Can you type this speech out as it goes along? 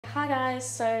Hi guys,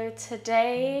 so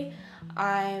today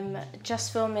I'm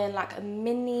just filming like a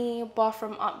mini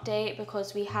bathroom update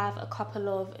because we have a couple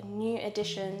of new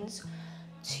additions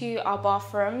to our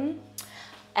bathroom.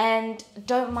 And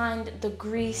don't mind the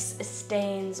grease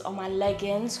stains on my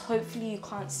leggings. Hopefully you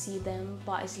can't see them,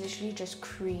 but it's literally just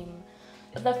cream.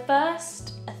 The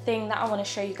first thing that I want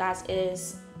to show you guys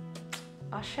is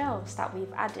our shelves that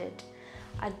we've added.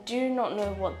 I do not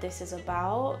know what this is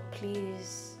about.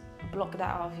 Please block that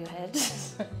out of your head.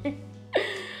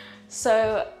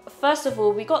 So first of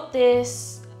all, we got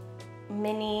this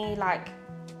mini like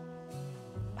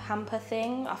hamper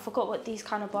thing. I forgot what these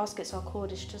kind of baskets are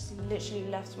called. It's just literally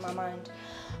left my mind.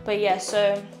 But yeah,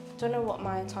 so don't know what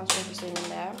my townscape is doing in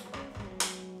there.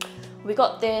 We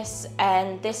got this,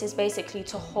 and this is basically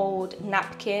to hold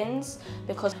napkins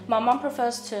because my mum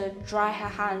prefers to dry her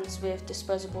hands with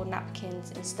disposable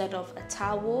napkins instead of a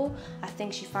towel. I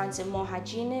think she finds it more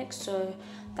hygienic, so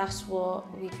that's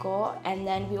what we got. And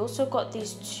then we also got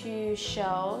these two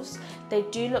shelves. They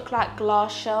do look like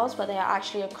glass shelves, but they are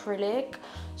actually acrylic,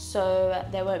 so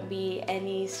there won't be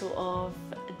any sort of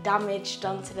damage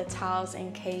done to the towels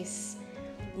in case,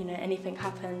 you know, anything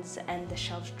happens and the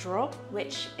shelves drop,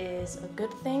 which is a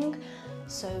good thing.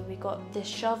 So we got this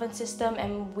shelving system,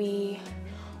 and we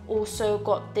also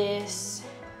got this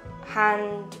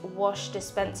hand wash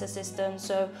dispenser system.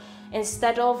 So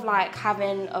instead of like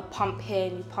having a pump here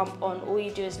and you pump on, all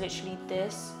you do is literally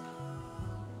this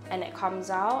and it comes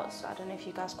out. So I don't know if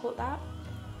you guys caught that.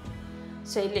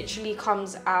 So it literally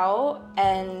comes out,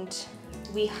 and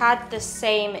we had the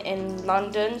same in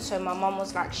London, so my mum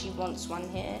was like, she wants one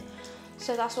here.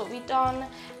 So that's what we done.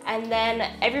 And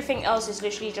then everything else is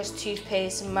literally just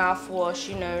toothpaste, mouthwash,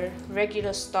 you know,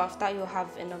 regular stuff that you'll have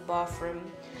in a bathroom.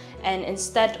 And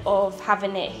instead of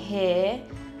having it here,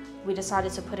 we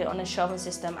decided to put it on a shelving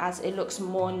system as it looks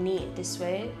more neat this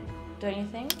way, don't you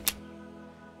think?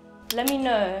 Let me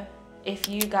know if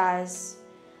you guys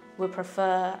would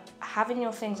prefer having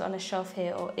your things on a shelf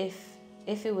here, or if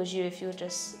it was you, if you would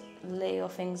just lay your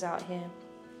things out here.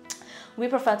 We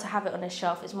prefer to have it on a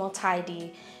shelf. It's more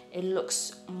tidy, it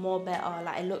looks more better,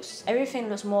 like everything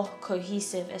looks more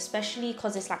cohesive, especially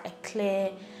because it's like a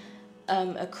clear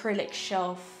acrylic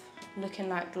shelf looking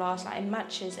like glass. Like it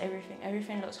matches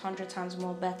everything looks 100 times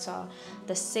more better.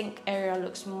 The sink area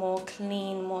looks more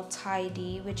clean, more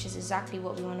tidy, which is exactly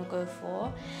what we want to go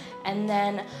for. And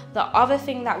then the other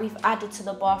thing that we've added to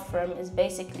the bathroom is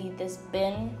basically this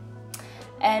bin.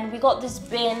 And we got this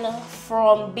bin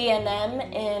from B&M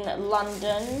in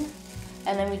London,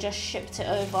 and then we just shipped it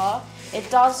over. It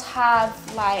does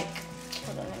have like,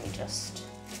 hold on, let me just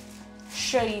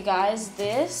show you guys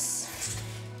this.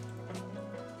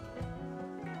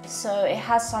 So it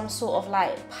has some sort of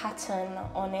like pattern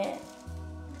on it.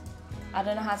 I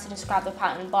don't know how to describe the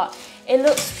pattern, but it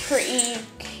looks pretty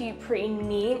cute, pretty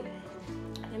neat.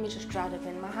 Let me just dry the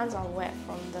bin. My hands are wet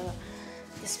from the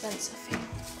dispenser thing.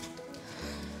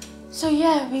 So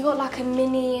yeah, we got like a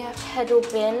mini pedal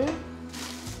bin.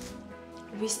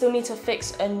 We still need to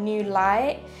fix a new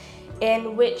light,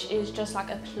 in which is just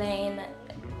like a plain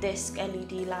disc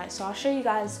LED light. So I'll show you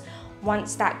guys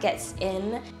once that gets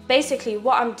in. Basically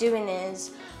what I'm doing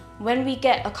is, when we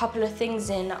get a couple of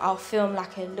things in, I'll film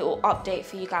like a little update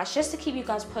for you guys, just to keep you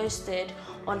guys posted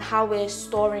on how we're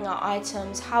storing our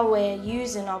items, how we're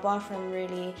using our bathroom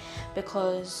really,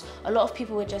 because a lot of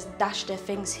people would just dash their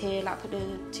things here, like put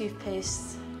the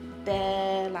toothpaste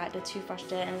there, like the toothbrush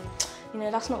there, and you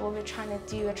know, that's not what we're trying to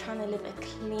do. We're trying to live a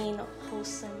clean,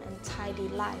 wholesome and tidy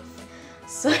life.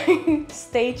 So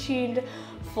stay tuned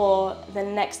for the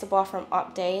next bathroom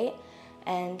update,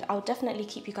 and I'll definitely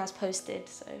keep you guys posted,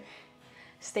 so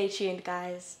stay tuned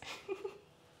guys.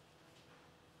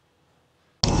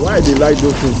 Why do you like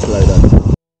do things like that?